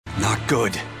Not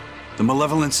good. The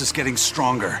malevolence is getting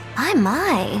stronger.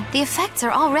 My. The effects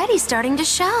are already starting to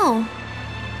show.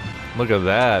 Look at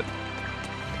that.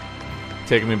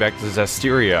 Taking me back to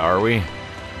Zestiria, are we?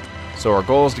 So our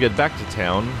goal is to get back to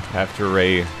town after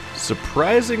a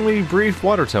surprisingly brief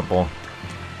water temple.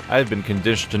 I've been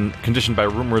conditioned by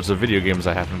rumors of video games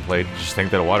I haven't played. Just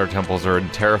think that water temples are a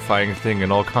terrifying thing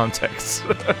in all contexts.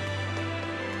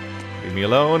 Leave me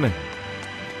alone.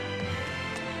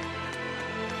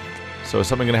 So is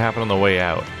something going to happen on the way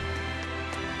out?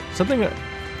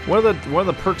 One of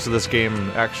the perks of this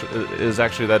game is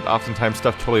actually that oftentimes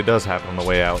stuff totally does happen on the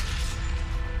way out.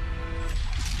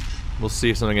 We'll see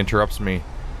if something interrupts me.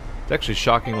 It's actually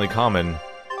shockingly common.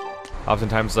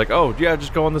 Oftentimes it's like, oh yeah,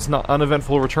 just go on this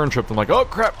uneventful return trip. I'm like, oh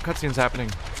crap, cutscene's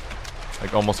happening.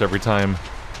 Like almost every time.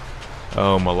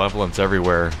 Oh, malevolence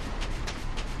everywhere.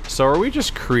 So are we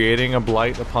just creating a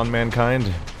blight upon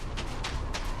mankind?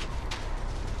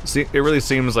 See, it really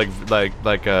seems like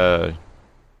Velvet's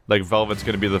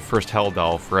gonna be the first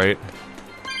Helldolf, right?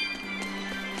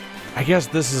 I guess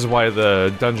this is why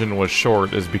the dungeon was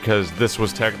short, is because this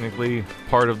was technically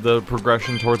part of the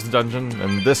progression towards the dungeon,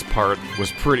 and this part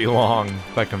was pretty long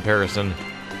by comparison.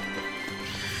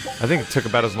 I think it took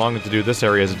about as long to do this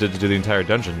area as it did to do the entire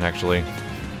dungeon, actually.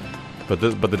 But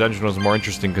the dungeon was more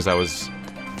interesting because I was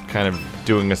kind of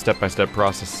doing a step-by-step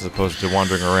process as opposed to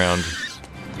wandering around.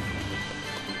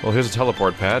 Well, here's a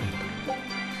teleport pad.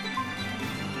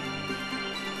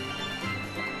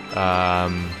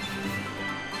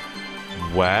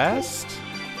 West?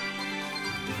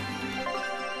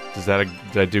 Did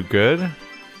I do good?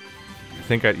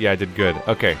 Yeah, I did good.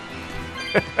 Okay.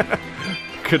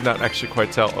 Could not actually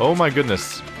quite tell. Oh my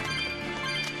goodness.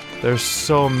 There's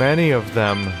so many of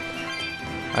them.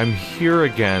 I'm here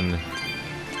again.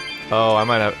 Oh, I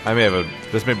may have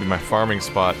this may be my farming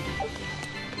spot.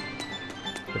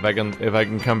 If I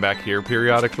can come back here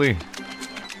periodically.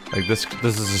 Like this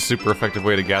is a super effective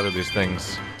way to gather these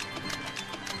things.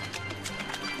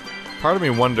 Part of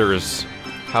me wonders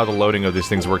how the loading of these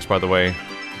things works, by the way.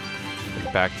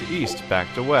 Like back to east,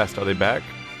 back to west. Are they back?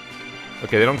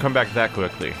 Okay, they don't come back that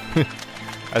quickly.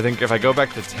 I think if I go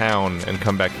back to town and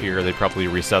come back here, they probably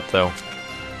reset, though.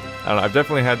 I don't know, I've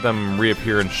definitely had them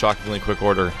reappear in shockingly quick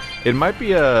order. It might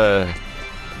be a...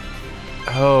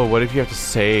 Oh, what if you have to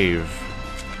save?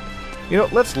 You know,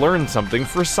 let's learn something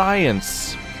for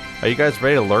science. Are you guys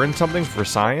ready to learn something for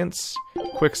science?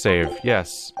 Quick save,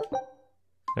 yes.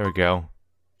 There we go.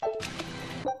 Then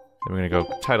we're gonna go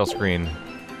title screen.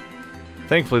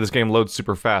 Thankfully, this game loads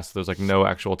super fast, so there's like no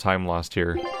actual time lost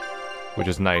here, which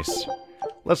is nice.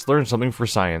 Let's learn something for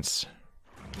science.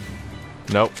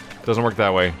 Nope, doesn't work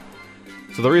that way.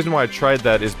 So the reason why I tried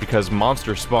that is because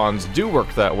monster spawns do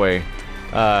work that way.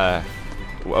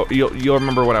 Well, you'll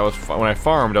remember when I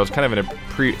farmed, I was kind of in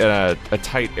a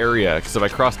tight area, because if I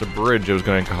crossed a bridge, it was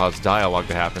going to cause dialogue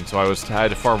to happen. So I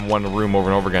had to farm one room over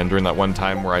and over again during that one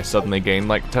time where I suddenly gained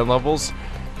like 10 levels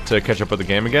to catch up with the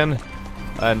game again.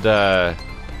 And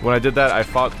when I did that, I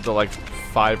fought the like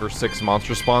 5 or 6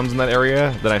 monster spawns in that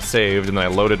area. Then I saved, and then I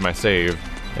loaded my save,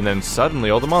 and then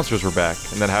suddenly all the monsters were back,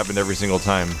 and that happened every single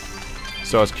time.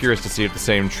 So I was curious to see if the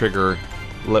same trigger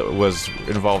was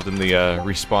involved in the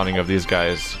respawning of these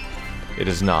guys. It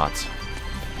is not.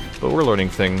 But we're learning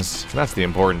things, and that's the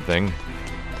important thing.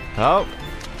 Oh!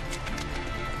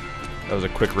 That was a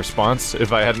quick response.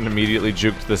 If I hadn't immediately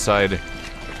juked to the side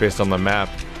based on the map,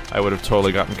 I would have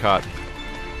totally gotten caught.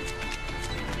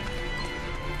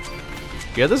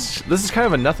 Yeah, this is kind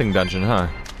of a nothing dungeon, huh?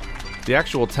 The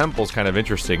actual temple's kind of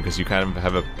interesting, because you kind of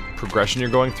have a progression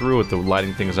you're going through with the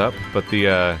lighting things up, but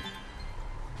the,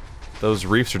 those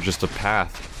reefs are just a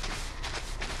path.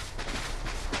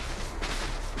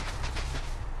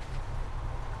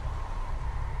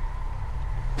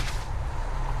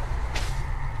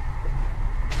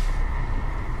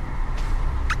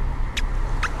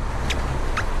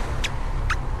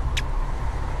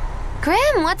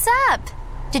 Grim, what's up?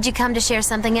 Did you come to share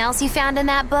something else you found in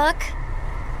that book?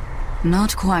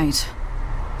 Not quite.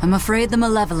 I'm afraid the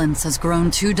malevolence has grown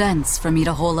too dense for me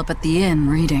to hole up at the inn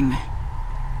reading.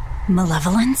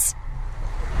 Malevolence?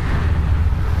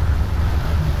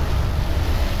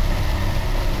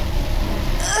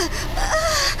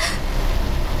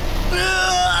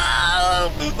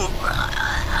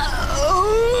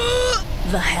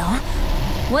 The hell?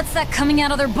 What's that coming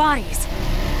out of their bodies?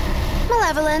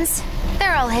 Malevolence.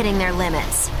 They're all hitting their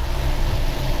limits.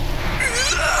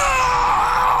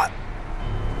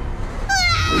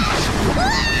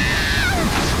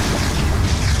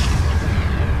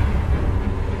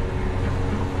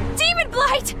 Demon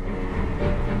Blight!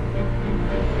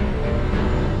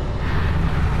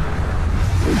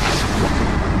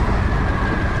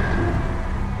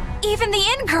 even the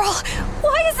inn girl!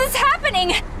 Why is this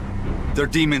happening? They're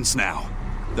demons now.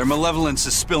 Their malevolence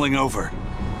is spilling over.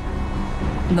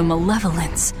 The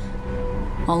Malevolence.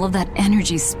 All of that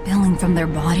energy spilling from their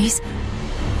bodies?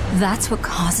 That's what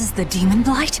causes the demon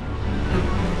blight?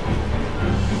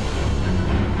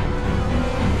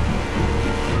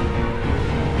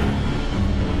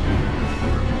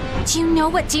 Do you know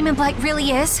what demon blight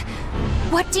really is?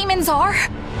 What demons are?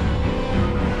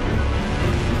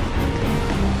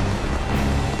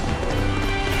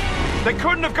 They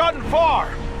couldn't have gotten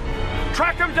far!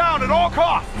 Track them down at all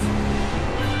costs!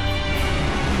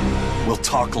 We'll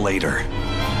talk later.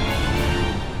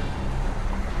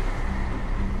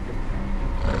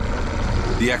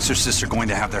 The exorcists are going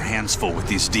to have their hands full with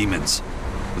these demons.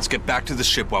 Let's get back to the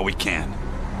ship while we can.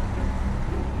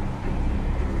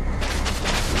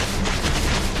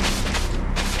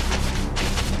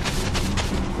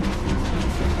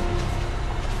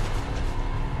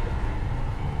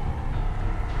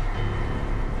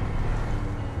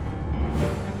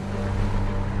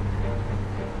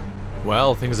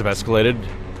 Well, things have escalated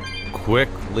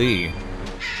quickly.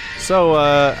 So,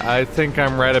 I think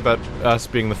I'm right about us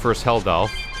being the first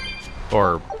Helldolf.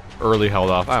 Or early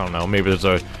Helldolf, I don't know. Maybe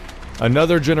there's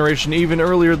another generation even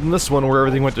earlier than this one where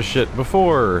everything went to shit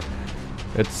before.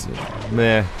 It's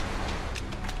meh.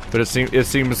 But it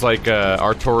seems like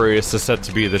Artorias is set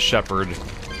to be the shepherd.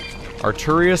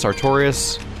 Artorias?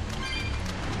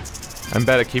 I'm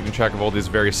bad at keeping track of all these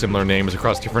very similar names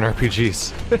across different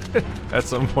RPGs. At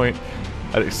some point.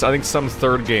 I think some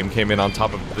third game came in on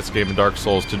top of this game in Dark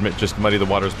Souls to just muddy the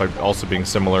waters by also being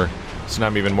similar. So now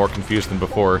I'm even more confused than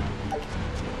before.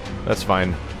 That's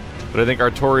fine. But I think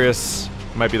Artorias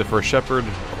might be the first shepherd,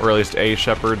 or at least a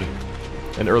shepherd,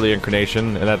 an early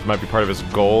incarnation, and that might be part of his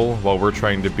goal, while we're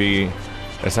trying to be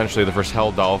essentially the first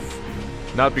Helldolf.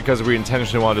 Not because we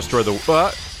intentionally want to destroy the...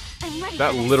 What?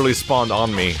 That literally spawned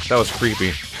on me. That was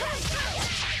creepy.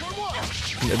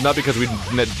 Not because we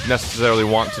necessarily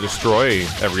want to destroy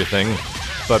everything,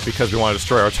 but because we want to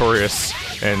destroy Artorias,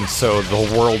 and so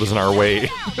the world is in our way.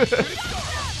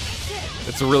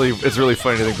 It's really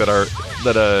funny to think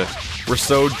that we're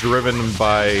so driven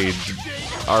by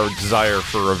our desire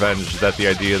for revenge that the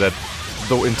idea that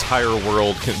the entire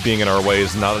world being in our way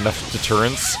is not enough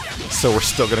deterrence, so we're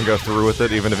still gonna go through with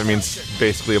it, even if it means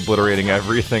basically obliterating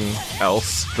everything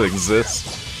else that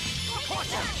exists.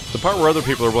 The part where other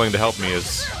people are willing to help me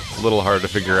is a little hard to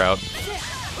figure out.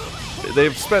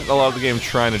 They've spent a lot of the game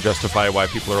trying to justify why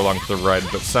people are along for the ride,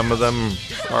 but some of them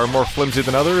are more flimsy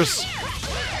than others.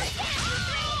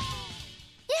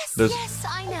 Yes,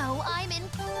 I know, I'm in...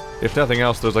 If nothing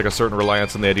else, there's like a certain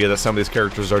reliance on the idea that some of these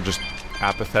characters are just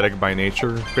apathetic by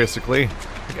nature, basically.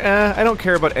 Like, I don't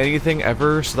care about anything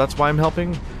ever, so that's why I'm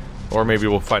helping. Or maybe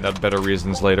we'll find out better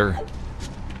reasons later.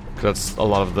 That's a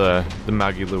lot of the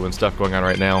Magilu and stuff going on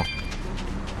right now.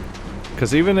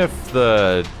 Because even if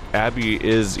the Abbey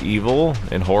is evil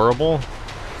and horrible,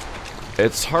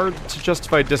 it's hard to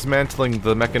justify dismantling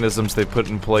the mechanisms they put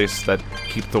in place that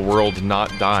keep the world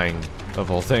not dying,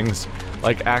 of all things.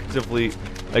 Like, actively,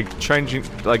 like,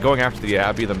 going after the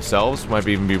Abbey themselves might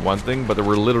even be one thing, but they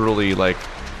were literally, like,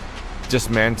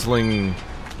 dismantling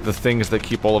the things that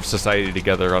keep all of society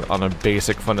together on a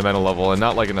basic fundamental level, and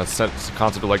not like in a sense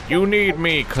concept of like, you need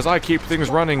me because I keep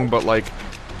things running, but like,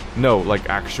 no, like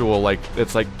actual, like,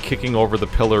 it's like kicking over the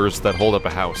pillars that hold up a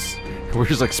house. We're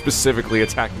just like specifically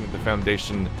attacking the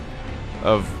foundation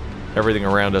of everything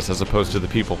around us as opposed to the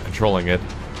people controlling it.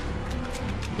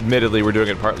 Admittedly, we're doing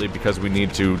it partly because we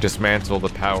need to dismantle the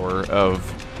power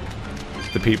of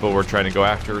the people we're trying to go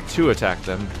after to attack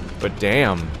them, but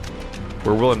damn.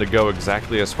 We're willing to go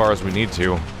exactly as far as we need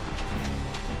to.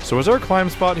 So was there a climb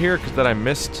spot here that I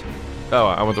missed? Oh,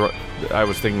 I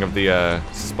was thinking of the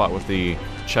spot with the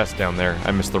chest down there. I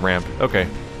missed the ramp. Okay.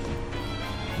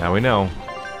 Now we know.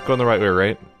 Going the right way,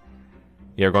 right?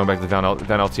 Yeah, we're going back to Van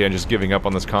Altia and just giving up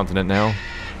on this continent now.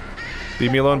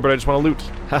 Leave me alone, but I just want to loot.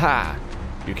 Haha!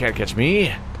 You can't catch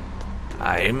me.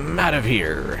 I'm out of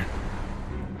here.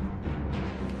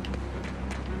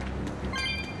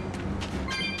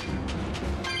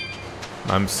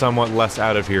 I'm somewhat less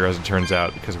out of here, as it turns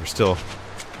out, because we're still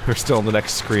on the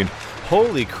next screen.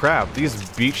 Holy crap! These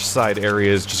beachside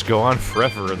areas just go on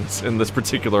forever in this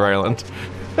particular island.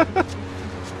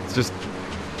 It's just,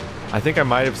 I think I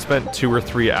might have spent 2 or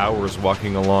 3 hours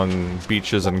walking along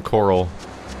beaches and coral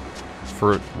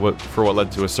for what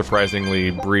led to a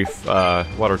surprisingly brief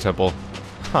water temple.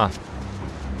 Huh.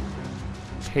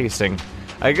 Pacing.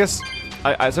 I guess.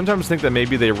 I sometimes think that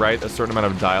maybe they write a certain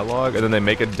amount of dialogue, and then they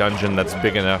make a dungeon that's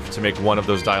big enough to make one of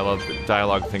those dialogue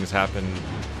things happen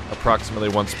approximately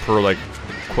once per, like,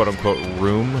 quote-unquote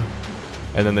room,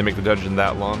 and then they make the dungeon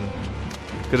that long.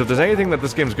 Because if there's anything that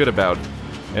this game's good about,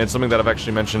 and it's something that I've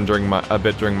actually mentioned during my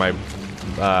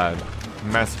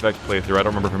Mass Effect playthrough, I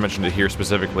don't remember if I mentioned it here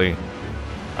specifically.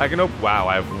 I can open. Wow,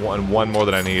 I have one more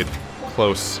than I need.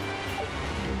 Close.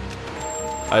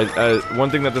 One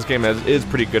thing that this game is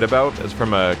pretty good about, as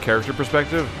from a character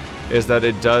perspective, is that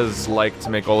it does like to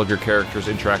make all of your characters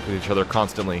interact with each other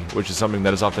constantly, which is something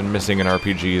that is often missing in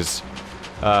RPGs.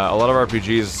 A lot of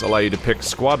RPGs allow you to pick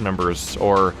squad members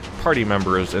or party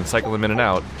members and cycle them in and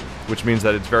out, which means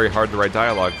that it's very hard to write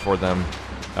dialogue for them,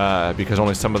 because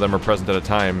only some of them are present at a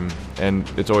time, and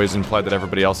it's always implied that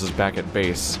everybody else is back at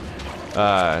base.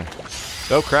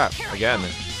 Oh crap, again.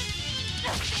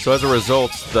 So as a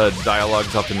result, the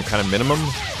dialogue's often kind of minimum,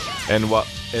 and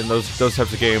in those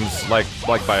types of games, like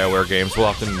BioWare games, will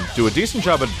often do a decent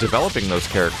job of developing those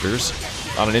characters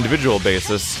on an individual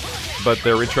basis, but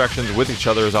their interactions with each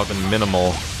other is often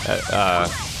minimal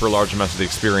for large amounts of the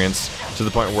experience, to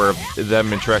the point where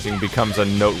them interacting becomes a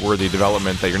noteworthy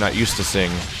development that you're not used to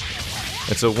seeing.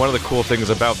 And so one of the cool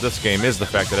things about this game is the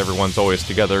fact that everyone's always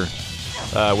together,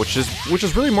 which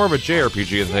is really more of a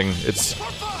JRPG thing.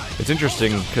 It's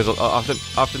interesting because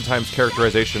oftentimes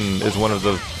characterization is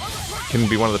can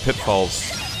be one of the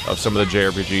pitfalls of some of the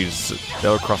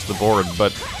JRPGs across the board.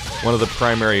 But one of the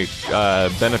primary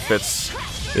benefits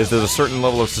is there's a certain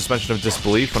level of suspension of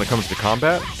disbelief when it comes to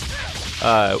combat.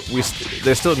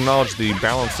 They still acknowledge the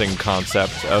balancing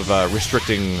concept of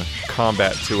restricting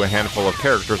combat to a handful of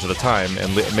characters at a time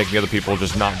and making other people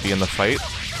just not be in the fight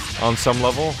on some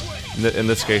level. In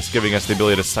this case, giving us the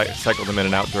ability to cycle them in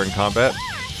and out during combat.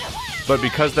 But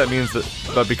because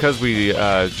we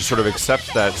just sort of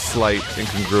accept that slight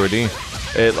incongruity,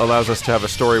 it allows us to have a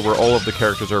story where all of the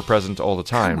characters are present all the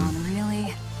time. Come on,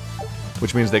 really?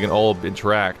 Which means they can all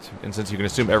interact, and since you can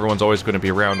assume everyone's always going to be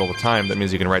around all the time, that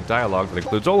means you can write dialogue that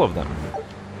includes all of them.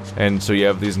 And so you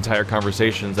have these entire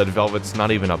conversations that Velvet's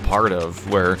not even a part of,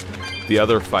 where the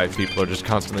other 5 people are just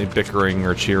constantly bickering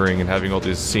or cheering and having all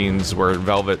these scenes where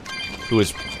Velvet, who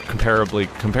is comparatively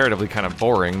kind of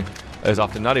boring, is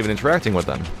often not even interacting with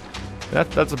them.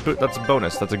 That's a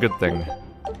bonus. That's a good thing.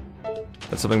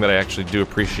 That's something that I actually do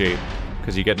appreciate,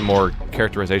 because you get more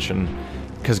characterization.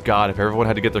 Because God, if everyone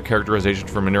had to get their characterization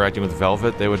from interacting with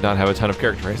Velvet, they would not have a ton of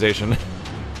characterization.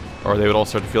 Or they would all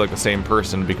start to feel like the same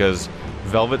person, because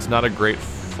Velvet's not a great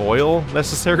foil,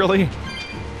 necessarily.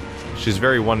 She's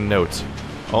very one note.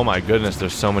 Oh my goodness,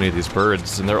 there's so many of these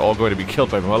birds, and they're all going to be killed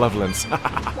by Malevolence.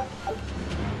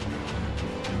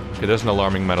 Okay, there's an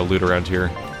alarming amount of loot around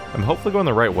here. I'm hopefully going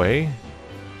the right way.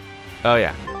 Oh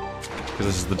yeah, because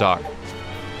this is the dock.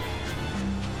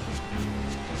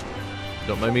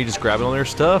 Don't mind me just grabbing all their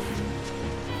stuff.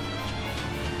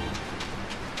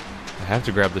 I have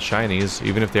to grab the shinies,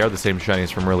 even if they are the same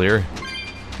shinies from earlier.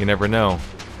 You never know.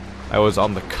 I was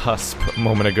on the cusp a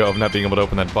moment ago of not being able to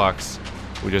open that box,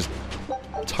 which is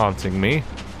taunting me.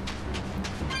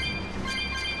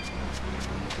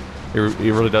 It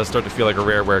really does start to feel like a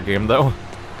rare game, though.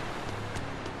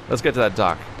 Let's get to that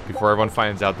dock before everyone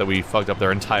finds out that we fucked up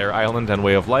their entire island and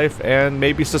way of life, and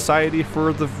maybe society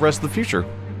for the rest of the future.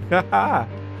 Haha.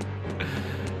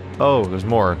 Oh, there's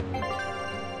more.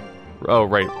 Oh,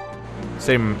 right.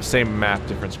 Same map,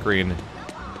 different screen.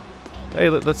 Hey,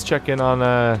 let's check in on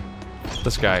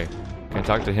this guy. Can I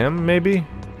talk to him, maybe?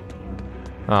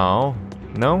 Oh,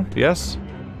 no? Yes?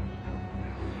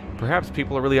 Perhaps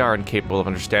people really are incapable of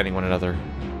understanding one another.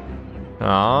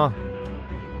 Aw.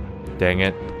 Dang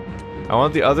it. I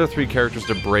want the other 3 characters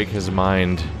to break his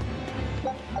mind.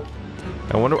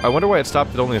 I wonder why it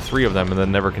stopped at only 3 of them and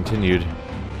then never continued.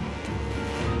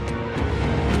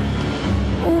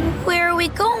 Where are we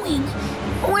going?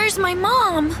 Where's my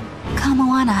mom?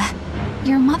 Kamoana,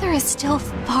 your mother is still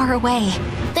far away.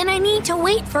 Then I need to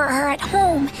wait for her at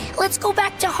home. Let's go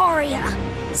back to Haria.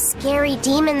 Scary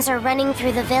demons are running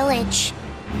through the village.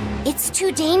 It's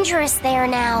too dangerous there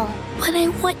now. But I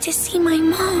want to see my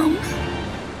mom.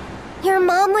 Your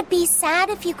mom would be sad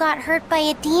if you got hurt by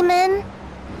a demon.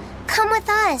 Come with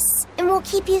us, and we'll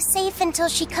keep you safe until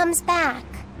she comes back.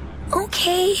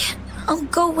 Okay, I'll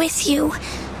go with you.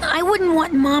 I wouldn't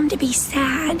want Mom to be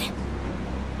sad.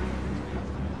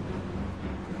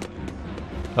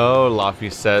 Oh,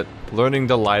 Laphicet, learning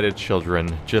delighted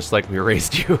children, just like we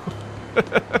raised you.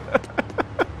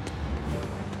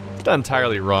 It's not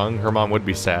entirely wrong. Her mom would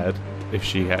be sad if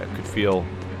she could feel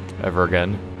ever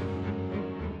again.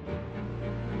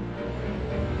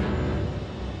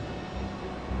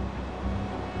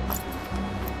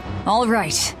 All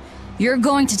right. You're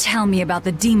going to tell me about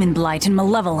the demon blight and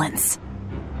malevolence.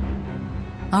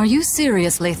 Are you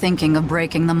seriously thinking of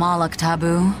breaking the Moloch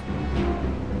taboo?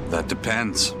 That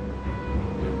depends.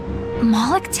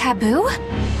 Moloch taboo?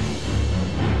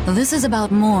 This is about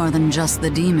more than just the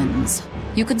demons.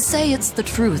 You could say it's the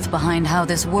truth behind how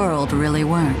this world really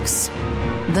works.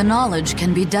 The knowledge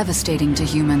can be devastating to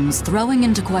humans, throwing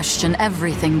into question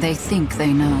everything they think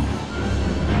they know.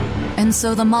 And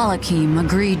so the Malachim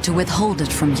agreed to withhold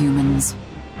it from humans,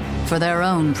 for their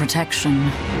own protection.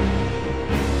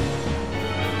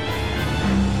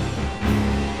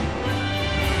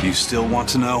 Do you still want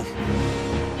to know?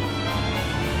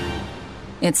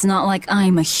 It's not like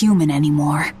I'm a human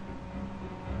anymore.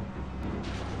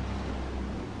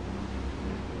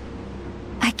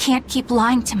 I can't keep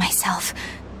lying to myself.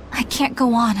 I can't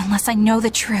go on unless I know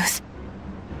the truth.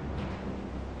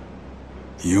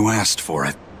 You asked for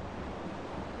it.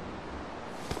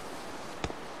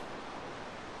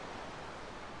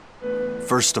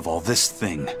 First of all, this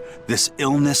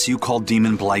illness you call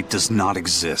demon blight does not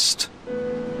exist.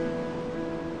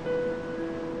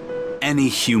 Any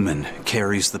human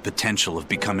carries the potential of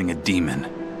becoming a demon.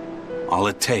 All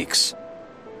it takes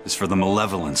is for the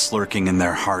malevolence lurking in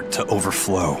their heart to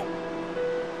overflow.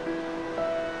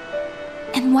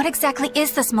 And what exactly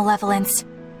is this malevolence?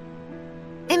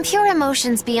 Impure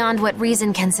emotions beyond what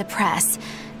reason can suppress.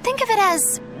 Think of it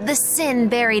as the sin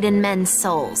buried in men's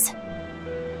souls.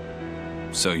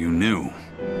 So you knew.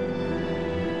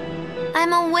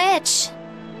 I'm a witch.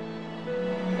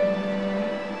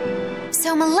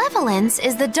 So malevolence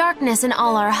is the darkness in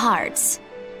all our hearts.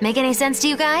 Make any sense to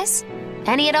you guys?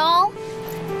 Any at all?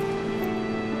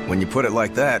 When you put it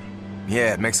like that,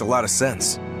 yeah, it makes a lot of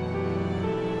sense.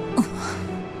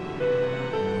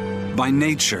 By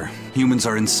nature, humans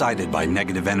are incited by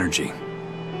negative energy.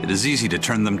 It is easy to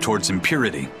turn them towards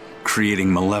impurity,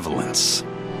 creating malevolence.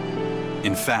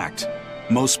 In fact,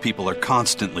 most people are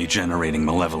constantly generating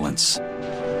malevolence.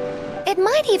 It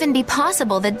might even be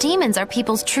possible that demons are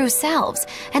people's true selves,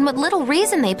 and what little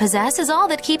reason they possess is all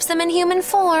that keeps them in human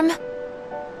form.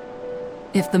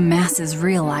 If the masses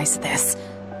realize this,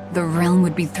 the realm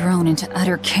would be thrown into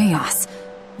utter chaos.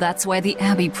 That's why the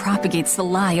Abbey propagates the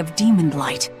lie of demon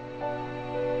blight.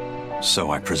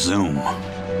 So I presume.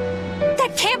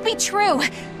 That can't be true!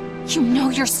 You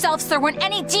know yourselves there weren't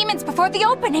any demons before the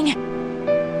opening!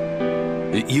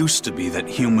 It used to be that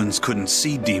humans couldn't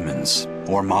see demons,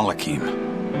 or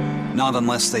Malachim. Not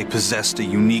unless they possessed a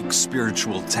unique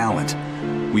spiritual talent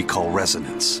we call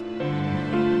resonance.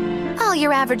 All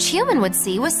your average human would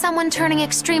see was someone turning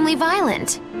extremely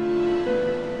violent.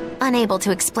 Unable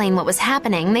to explain what was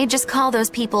happening, they'd just call those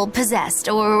people possessed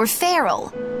or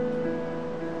feral.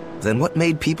 Then what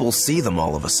made people see them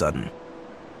all of a sudden?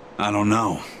 I don't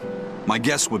know. My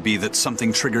guess would be that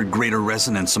something triggered greater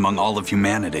resonance among all of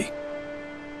humanity.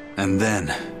 And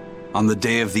then, on the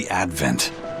day of the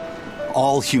Advent,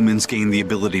 all humans gained the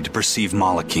ability to perceive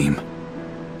Malachim.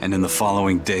 And in the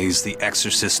following days, the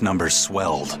exorcist numbers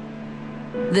swelled.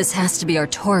 This has to be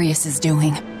Artorius'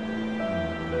 doing.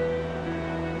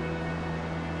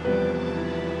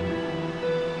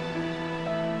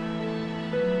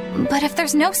 But if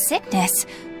there's no sickness,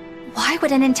 why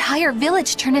would an entire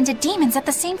village turn into demons at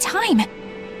the same time?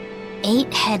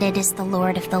 8-headed is the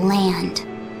lord of the land,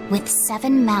 with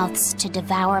 7 mouths to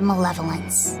devour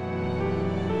malevolence.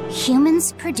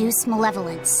 Humans produce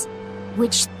malevolence,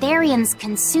 which Therians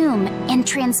consume and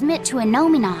transmit to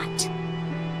Inominat.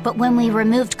 But when we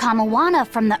removed Kamawana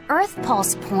from the Earth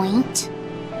Pulse point...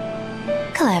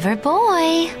 Clever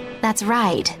boy. That's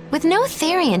right. With no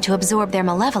Therian to absorb their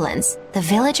malevolence, the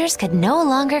villagers could no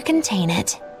longer contain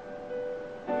it.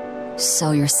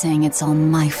 So you're saying it's all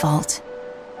my fault?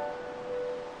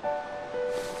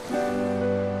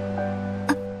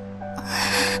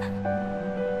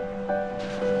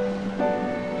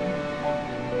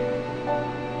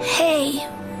 Hey,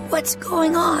 what's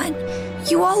going on?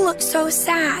 You all look so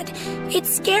sad.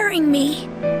 It's scaring me.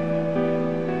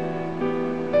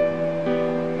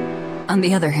 On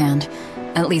the other hand,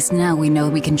 at least now we know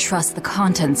we can trust the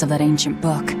contents of that ancient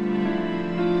book.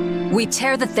 We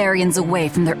tear the Therians away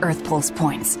from their Earth Pulse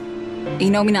points.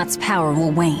 Inominat's power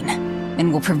will wane,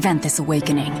 and will prevent this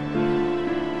awakening.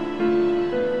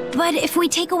 But if we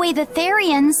take away the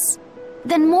Therians,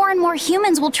 then more and more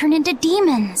humans will turn into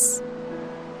demons.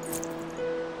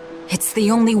 It's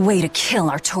the only way to kill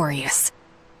Artorius.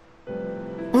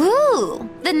 Ooh,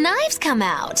 the knives come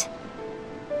out.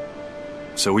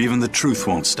 So even the truth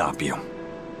won't stop you.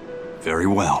 Very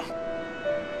well.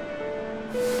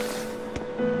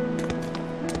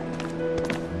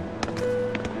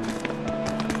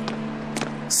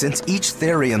 Since each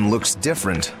Therian looks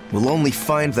different, we'll only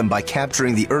find them by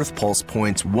capturing the Earth Pulse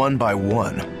points one by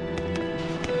one.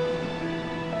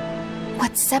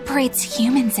 What separates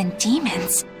humans and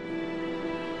demons?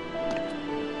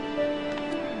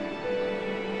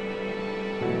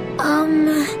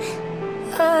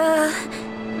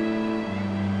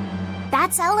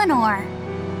 That's Eleanor.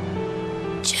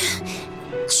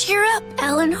 Cheer up,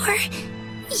 Eleanor.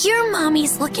 Your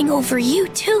mommy's looking over you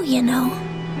too, you know.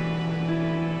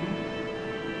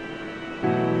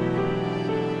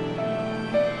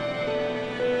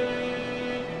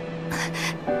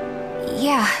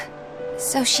 Yeah,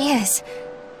 so she is.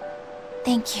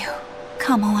 Thank you.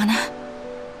 Come, Moana.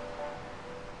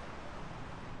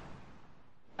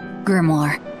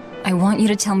 Grimoire, I want you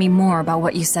to tell me more about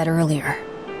what you said earlier.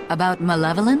 About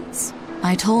malevolence?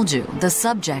 I told you, the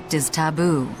subject is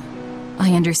taboo.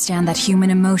 I understand that human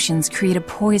emotions create a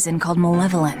poison called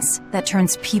malevolence that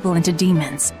turns people into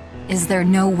demons. Is there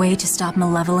no way to stop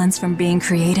malevolence from being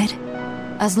created?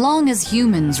 As long as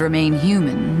humans remain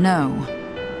human, no.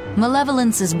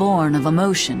 Malevolence is born of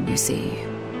emotion, you see.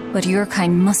 But your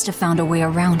kind must have found a way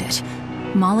around it.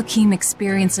 Malakim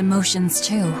experience emotions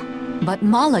too. But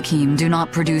Malakim do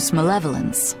not produce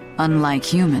malevolence, unlike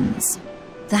humans.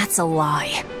 That's a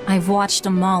lie. I've watched a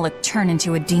Malak turn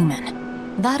into a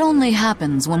demon. That only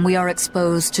happens when we are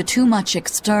exposed to too much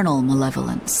external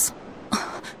malevolence.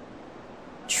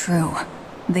 True.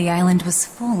 The island was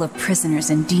full of prisoners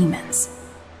and demons.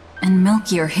 And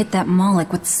Melchior hit that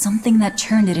Malak with something that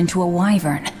turned it into a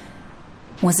wyvern.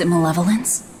 Was it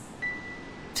malevolence?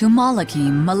 To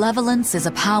Malakim, malevolence is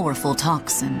a powerful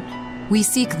toxin. We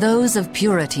seek those of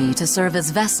purity to serve as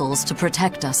vessels to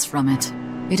protect us from it.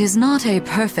 It is not a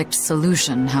perfect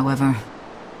solution, however.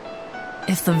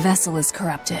 If the vessel is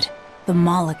corrupted, the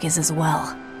Malak is as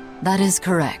well. That is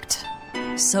correct.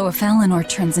 So if Eleanor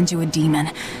turns into a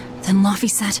demon, then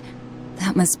Laphicet...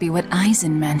 That must be what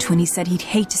Eisen meant when he said he'd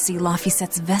hate to see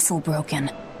Laphicet's vessel broken.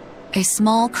 A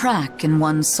small crack in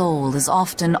one's soul is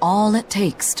often all it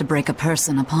takes to break a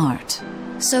person apart.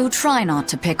 So try not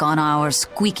to pick on our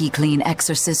squeaky clean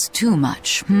exorcist too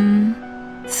much,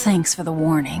 Thanks for the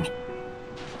warning.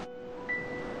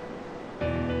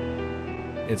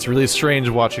 It's really strange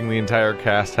watching the entire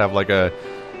cast have like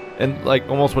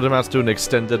almost what amounts to an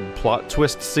extended plot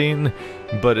twist scene,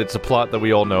 but it's a plot that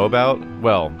we all know about.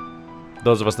 Well,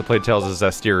 those of us that played Tales of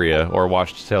Zestiria, or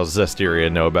watched Tales of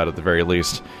Zestiria, know about it at the very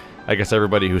least. I guess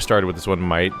everybody who started with this one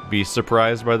might be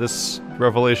surprised by this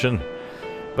revelation.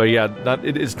 But yeah,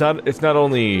 it's not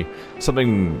only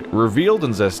something revealed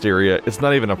in Zestiria, it's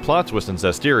not even a plot twist in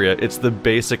Zestiria, it's the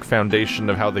basic foundation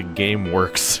of how the game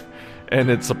works.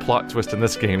 And it's a plot twist in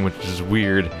this game, which is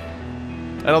weird.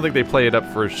 I don't think they play it up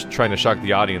for trying to shock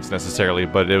the audience necessarily,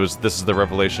 but this is the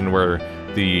revelation where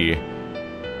the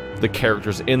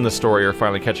characters in the story are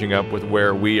finally catching up with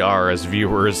where we are as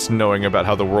viewers, knowing about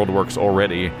how the world works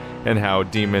already, and how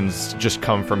demons just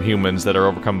come from humans that are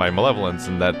overcome by malevolence,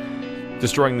 and that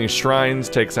destroying these shrines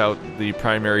takes out the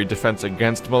primary defense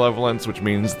against malevolence, which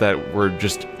means that we're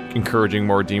just encouraging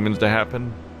more demons to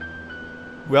happen.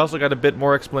 We also got a bit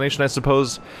more explanation, I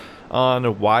suppose,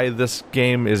 on why this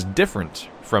game is different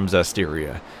from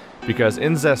Zestiria. Because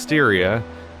in Zestiria,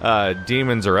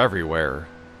 demons are everywhere.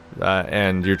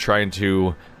 And you're trying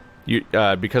to...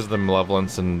 because of the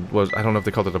malevolence and... I don't know if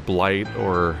they called it a blight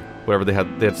or whatever they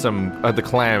had some... the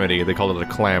calamity, they called it a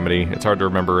calamity. It's hard to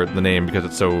remember the name because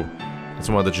it's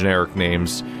one of the generic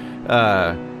names.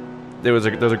 There was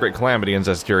a great calamity in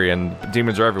Zestiria, and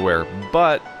demons are everywhere,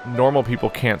 but normal people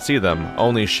can't see them.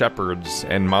 Only shepherds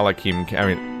and Malakim,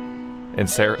 and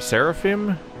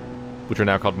Seraphim, which are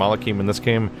now called Malakim in this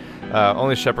game,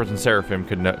 only shepherds and Seraphim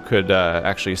could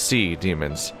actually see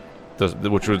demons,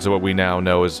 which is what we now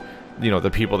know as,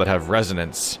 the people that have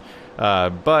resonance.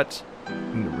 But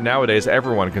nowadays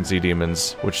everyone can see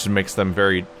demons, which means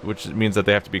that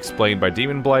they have to be explained by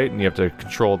demon blight, and you have to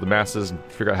control the masses and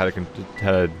figure out how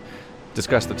to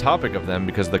discuss the topic of them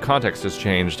because the context has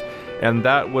changed, and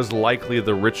that was probably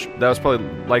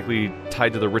likely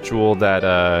tied to the ritual that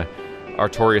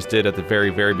Artorias did at the very,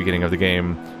 very beginning of the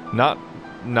game. Not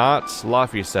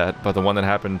Laphicet, but the one that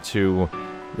happened to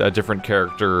a different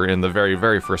character in the very,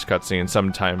 very first cutscene,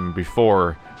 sometime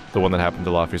before the one that happened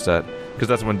to Laphicet, because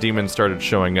that's when demons started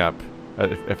showing up.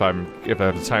 If I have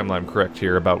the timeline correct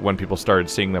here about when people started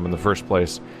seeing them in the first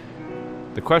place.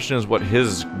 The question is what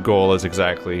his goal is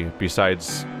exactly,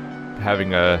 besides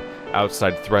having a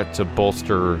outside threat to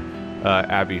bolster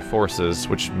Abbey forces,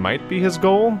 which might be his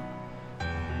goal?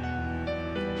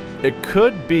 It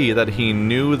could be that he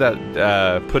knew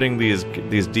that putting these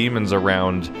demons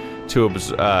around to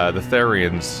the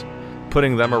Therians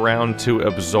putting them around to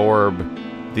absorb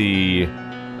the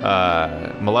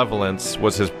malevolence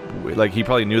was his... Like, he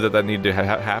probably knew that that needed to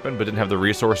happen, but didn't have the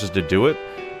resources to do it.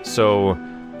 So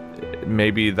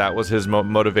maybe that was his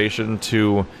motivation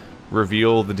to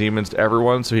reveal the demons to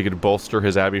everyone, so he could bolster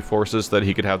his Abbey forces, so that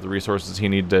he could have the resources he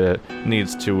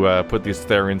needs to put these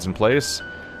Therians in place.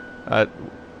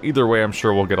 Either way, I'm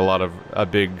sure we'll get a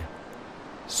big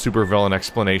supervillain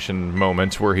explanation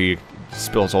moment where he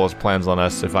spills all his plans on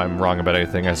us, if I'm wrong about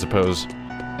anything, I suppose.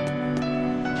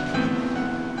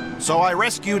 So I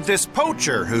rescued this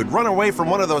poacher who'd run away from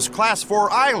one of those Class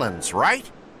 4 islands, right?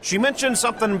 She mentioned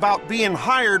something about being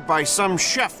hired by some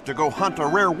chef to go hunt a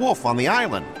rare wolf on the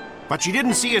island. But she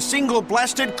didn't see a single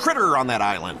blasted critter on that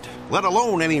island, let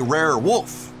alone any rare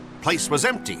wolf. Place was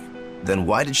empty. Then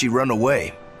why did she run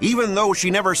away? Even though she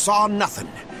never saw nothing,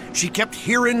 she kept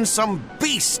hearing some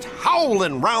beast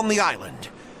howling round the island.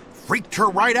 Freaked her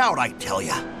right out, I tell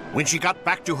ya. When she got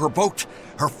back to her boat,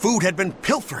 her food had been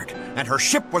pilfered, and her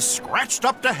ship was scratched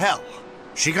up to hell.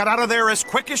 She got out of there as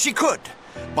quick as she could,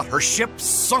 but her ship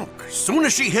sunk soon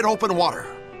as she hit open water.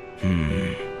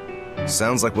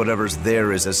 Sounds like whatever's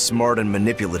there is as smart and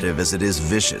manipulative as it is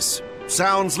vicious.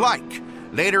 Sounds like.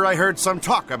 Later I heard some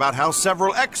talk about how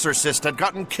several exorcists had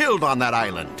gotten killed on that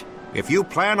island. If you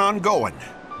plan on going,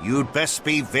 you'd best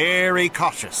be very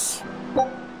cautious.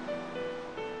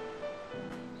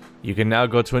 You can now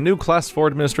go to a new Class 4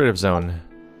 administrative zone,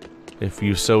 if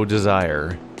you so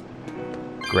desire.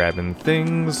 Grabbing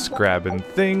things, grabbing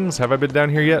things. Have I been down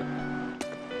here yet?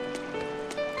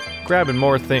 Grabbing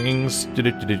more things.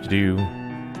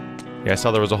 Yeah, I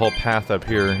saw there was a whole path up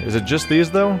here. Is it just these,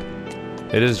 though?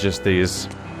 It is just these.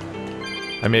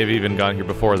 I may have even gone here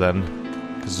before then,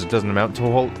 because it doesn't amount to a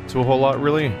whole lot,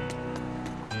 really.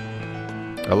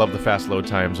 I love the fast load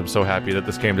times. I'm so happy that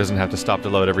this game doesn't have to stop to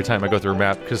load every time I go through a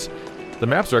map, because the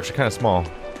maps are actually kind of small.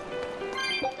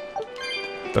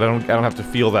 But I don't have to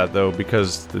feel that, though,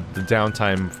 because the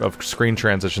downtime of screen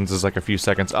transitions is like a few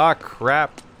seconds. Ah,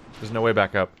 crap! There's no way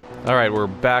back up. Alright, we're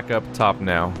back up top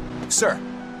now. Sir,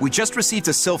 we just received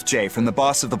a Sylph J from the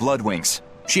boss of the Bloodwings.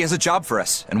 She has a job for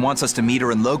us, and wants us to meet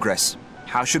her in Logres.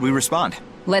 How should we respond?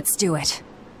 Let's do it.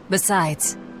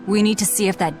 Besides, we need to see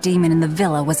if that demon in the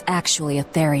villa was actually a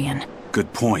Therian.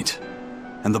 Good point.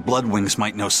 And the Bloodwings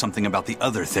might know something about the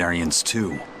other Therians,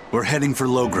 too. We're heading for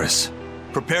Logres.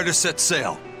 Prepare to set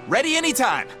sail. Ready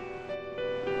anytime!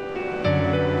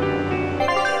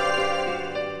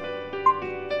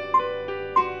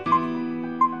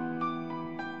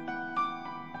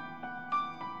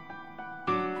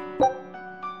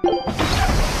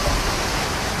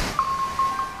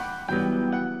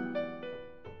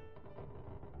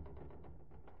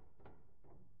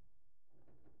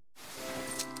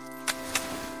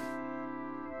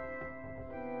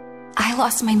 I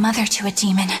lost my mother to a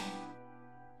demon.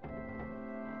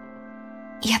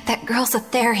 Yet that girl's a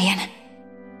Therian.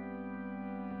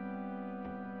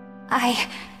 I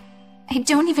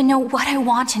don't even know what I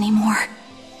want anymore.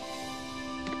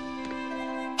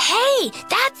 Hey,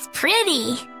 that's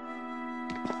pretty!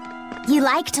 You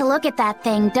like to look at that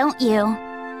thing, don't you?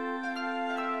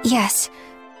 Yes,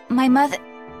 my mother...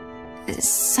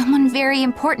 Someone very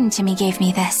important to me gave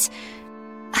me this.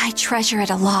 I treasure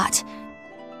it a lot.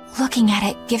 Looking at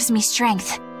it gives me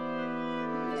strength.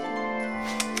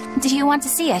 Do you want to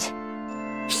see it?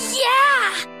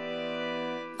 Yeah!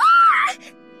 Ah!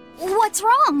 What's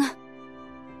wrong?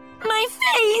 My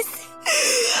face!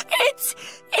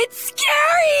 It's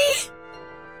scary!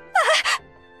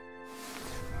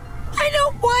 I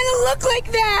don't want to look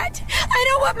like that! I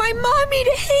don't want my mommy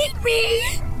to hate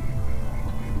me!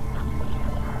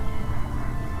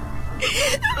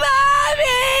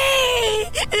 Mommy!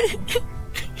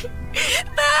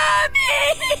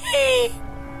 Mommy!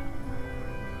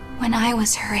 When I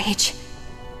was her age,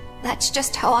 that's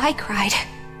just how I cried.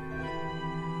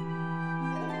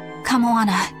 Come,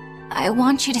 Moana, I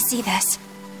want you to see this.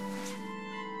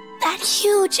 That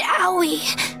huge owie.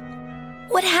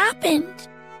 What happened?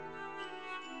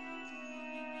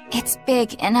 It's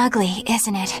big and ugly,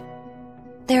 isn't it?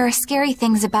 There are scary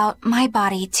things about my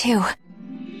body, too.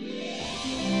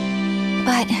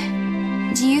 But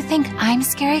do you think I'm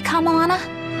scary, Kamoana?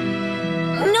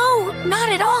 No, not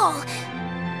at all.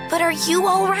 But are you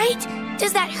alright?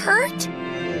 Does that hurt?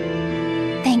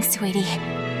 Thanks, sweetie.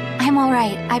 I'm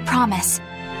alright, I promise.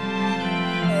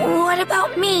 What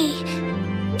about me?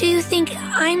 Do you think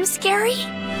I'm scary?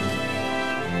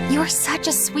 You're such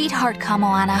a sweetheart,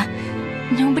 Kamoana.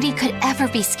 Nobody could ever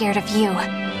be scared of you.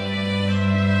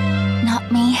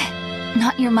 Not me,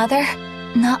 not your mother,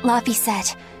 not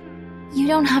Laphicet. You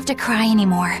don't have to cry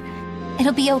anymore.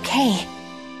 It'll be okay.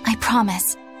 I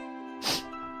promise.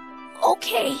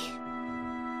 Okay.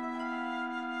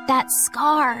 That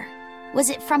scar, was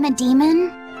it from a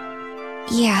demon?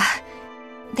 Yeah.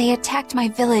 They attacked my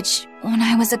village when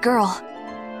I was a girl.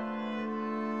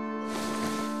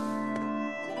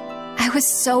 I was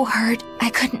so hurt I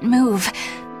couldn't move.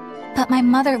 But my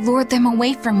mother lured them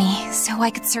away from me so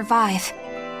I could survive.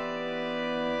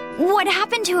 What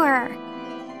happened to her?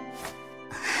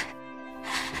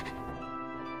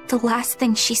 The last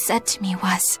thing she said to me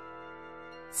was,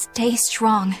 "Stay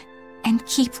strong and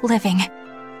keep living."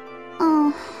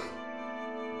 Oh.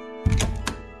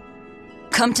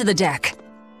 Come to the deck.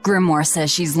 Grimoire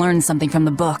says she's learned something from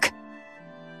the book.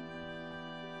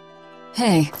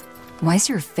 Hey, why's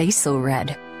your face so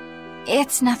red?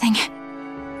 It's nothing.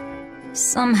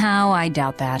 Somehow, I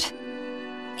doubt that.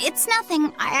 It's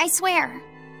nothing, I swear.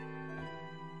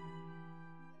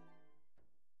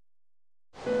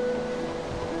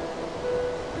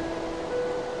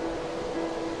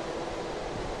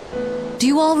 Do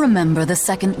you all remember the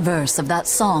second verse of that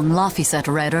song Laphicet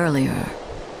read earlier?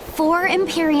 4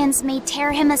 Empyreans may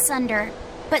tear him asunder,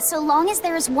 but so long as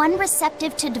there is one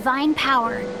receptive to divine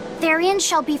power, Therion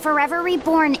shall be forever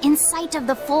reborn in sight of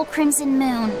the full crimson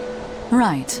moon.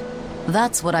 Right.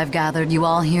 That's what I've gathered you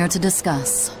all here to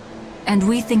discuss. And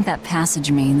we think that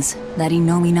passage means that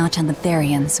Inomata and the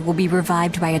Therians will be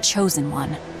revived by a chosen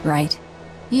one, right?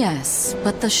 Yes,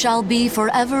 but the shall be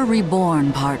forever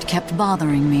reborn part kept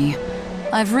bothering me.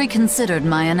 I've reconsidered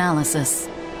my analysis.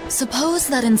 Suppose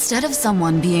that instead of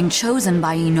someone being chosen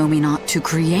by Inomata to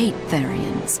create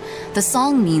Therians, the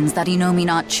song means that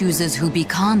Inomata chooses who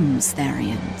becomes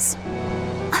Therians.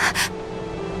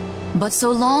 But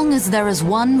so long as there is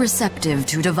one receptive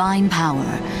to divine power,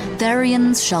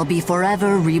 Therians shall be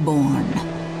forever reborn.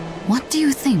 What do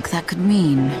you think that could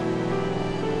mean?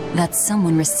 That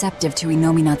someone receptive to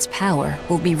Inomata's power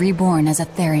will be reborn as a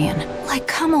Therian. Like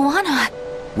Kamoana.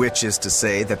 Which is to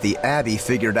say that the Abbey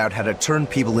figured out how to turn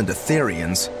people into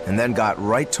Therians, and then got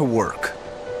right to work.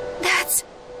 That's...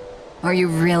 Are you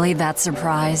really that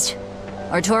surprised?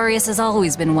 Artorias has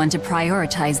always been one to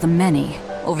prioritize the many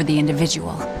over the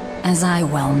individual, as I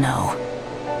well know.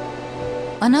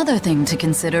 Another thing to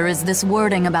consider is this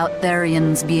wording about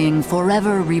Therians being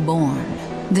forever reborn.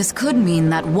 This could mean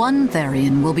that one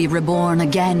Therian will be reborn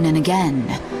again and again,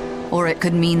 or it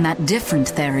could mean that different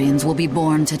Therians will be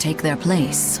born to take their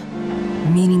place.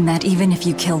 Meaning that even if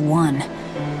you kill one,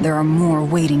 there are more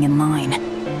waiting in line.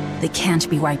 They can't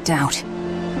be wiped out.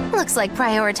 Looks like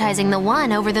prioritizing the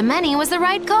one over the many was the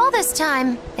right call this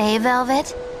time, eh,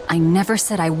 Velvet? I never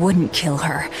said I wouldn't kill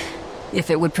her, if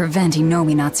it would prevent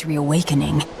Inomata's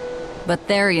reawakening. But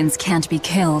Therians can't be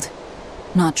killed.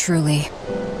 Not truly.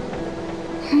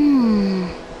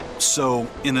 So,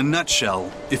 in a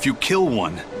nutshell, if you kill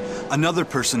one, another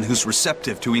person who's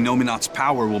receptive to Inomata's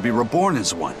power will be reborn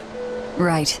as one.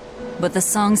 Right. But the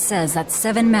song says that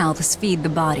 7 mouths feed the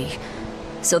body,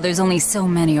 so there's only so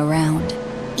many around.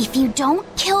 If you don't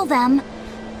kill them,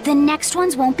 the next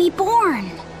ones won't be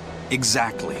born.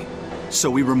 Exactly.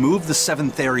 So we remove the 7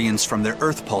 Therians from their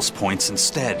Earth Pulse points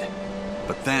instead.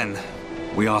 But then,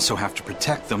 we also have to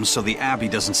protect them so the Abbey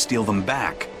doesn't steal them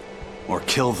back. Or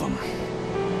kill them.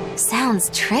 Sounds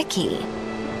tricky.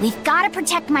 We've got to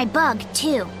protect my bug,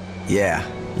 too. Yeah,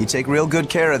 you take real good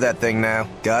care of that thing now.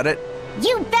 Got it?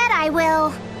 You bet I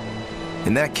will.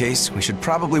 In that case, we should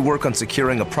probably work on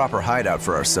securing a proper hideout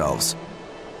for ourselves.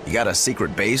 You got a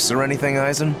secret base or anything,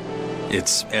 Eisen?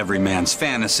 It's every man's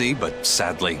fantasy, but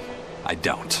sadly, I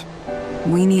don't.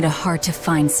 We need a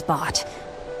hard-to-find spot.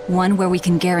 One where we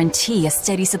can guarantee a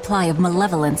steady supply of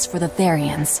malevolence for the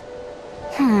Therians.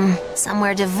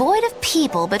 Somewhere devoid of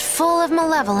people but full of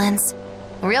malevolence.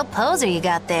 Real poser you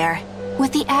got there.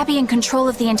 With the Abbey in control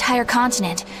of the entire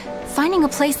continent, finding a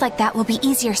place like that will be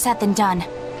easier said than done.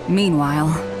 Meanwhile,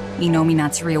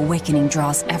 Inomata's reawakening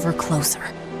draws ever closer.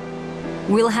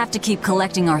 We'll have to keep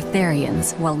collecting our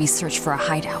Therians while we search for a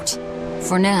hideout.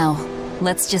 For now,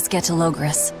 let's just get to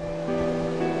Logris.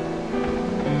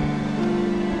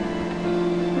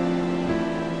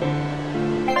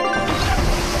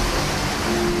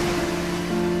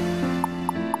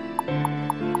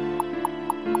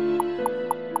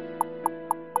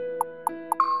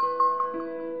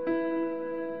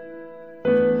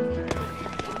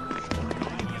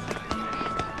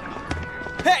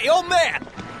 Hey, old man!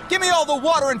 Give me all the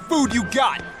water and food you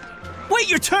got! Wait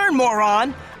your turn,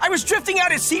 moron! I was drifting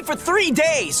out at sea for 3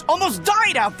 days! Almost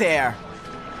died out there!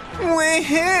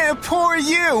 Well, poor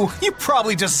you! You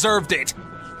probably deserved it!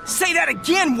 Say that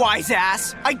again, wise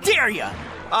ass! I dare ya!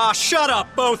 Shut up,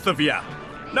 both of you!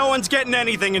 No one's getting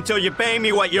anything until you pay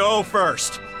me what you owe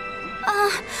first.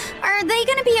 Are they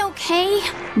gonna be okay?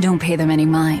 Don't pay them any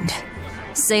mind.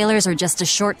 Sailors are just a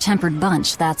short-tempered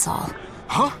bunch, that's all.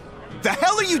 Huh? The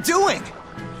hell are you doing?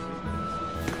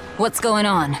 What's going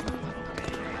on?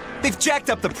 They've jacked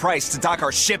up the price to dock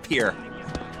our ship here.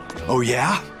 Oh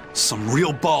yeah? Some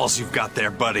real balls you've got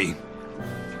there, buddy.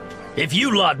 If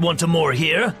you lot want to moor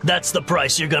here, that's the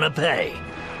price you're gonna pay.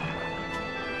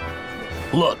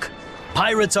 Look,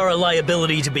 pirates are a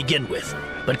liability to begin with,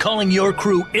 but calling your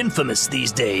crew infamous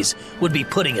these days would be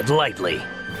putting it lightly.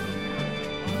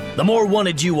 The more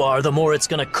wanted you are, the more it's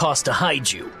gonna cost to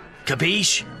hide you.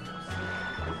 Capiche?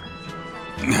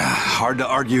 Hard to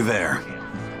argue there.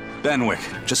 Benwick,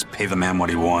 just pay the man what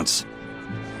he wants.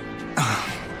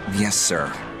 Yes,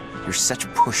 sir. You're such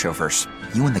pushovers.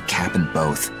 You and the captain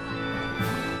both.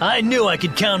 I knew I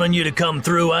could count on you to come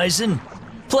through, Eisen.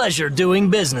 Pleasure doing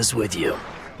business with you.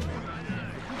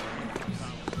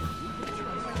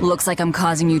 Looks like I'm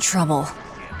causing you trouble.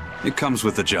 It comes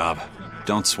with the job.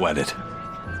 Don't sweat it.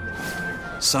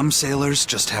 Some sailors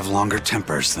just have longer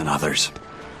tempers than others.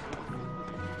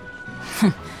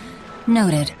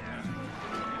 Noted.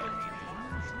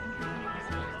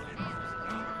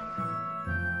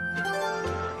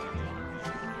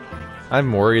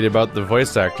 I'm worried about the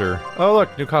voice actor. Oh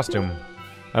look, new costume.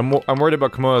 I'm worried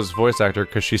about Komoa's voice actor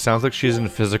because she sounds like she's in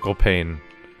physical pain.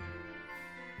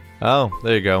 Oh,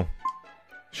 there you go.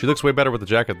 She looks way better with the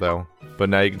jacket though, but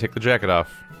now you can take the jacket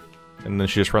off. And then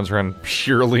she just runs around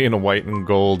purely in a white and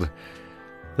gold.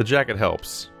 The jacket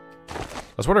helps. I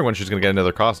was wondering when she's gonna get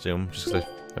another costume, just 'cause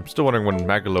I'm still wondering when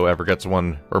Magalo ever gets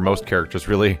one, or most characters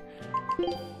really.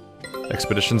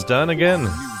 Expedition's done again.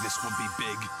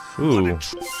 Ooh.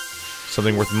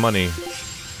 Something worth money.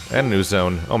 And a new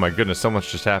zone. Oh my goodness, so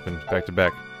much just happened, back to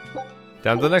back.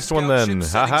 Down to the next one then.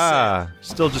 Haha!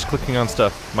 Still just clicking on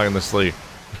stuff mindlessly.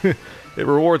 It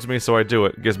rewards me, so I do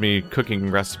it. Gives me cooking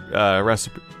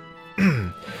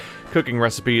cooking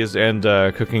recipes and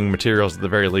cooking materials at the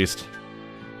very least.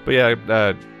 But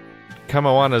yeah,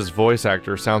 Kamoana's voice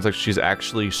actor sounds like she's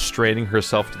actually straining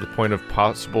herself to the point of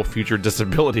possible future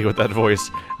disability with that voice.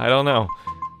 I don't know.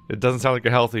 It doesn't sound like a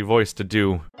healthy voice to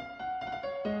do.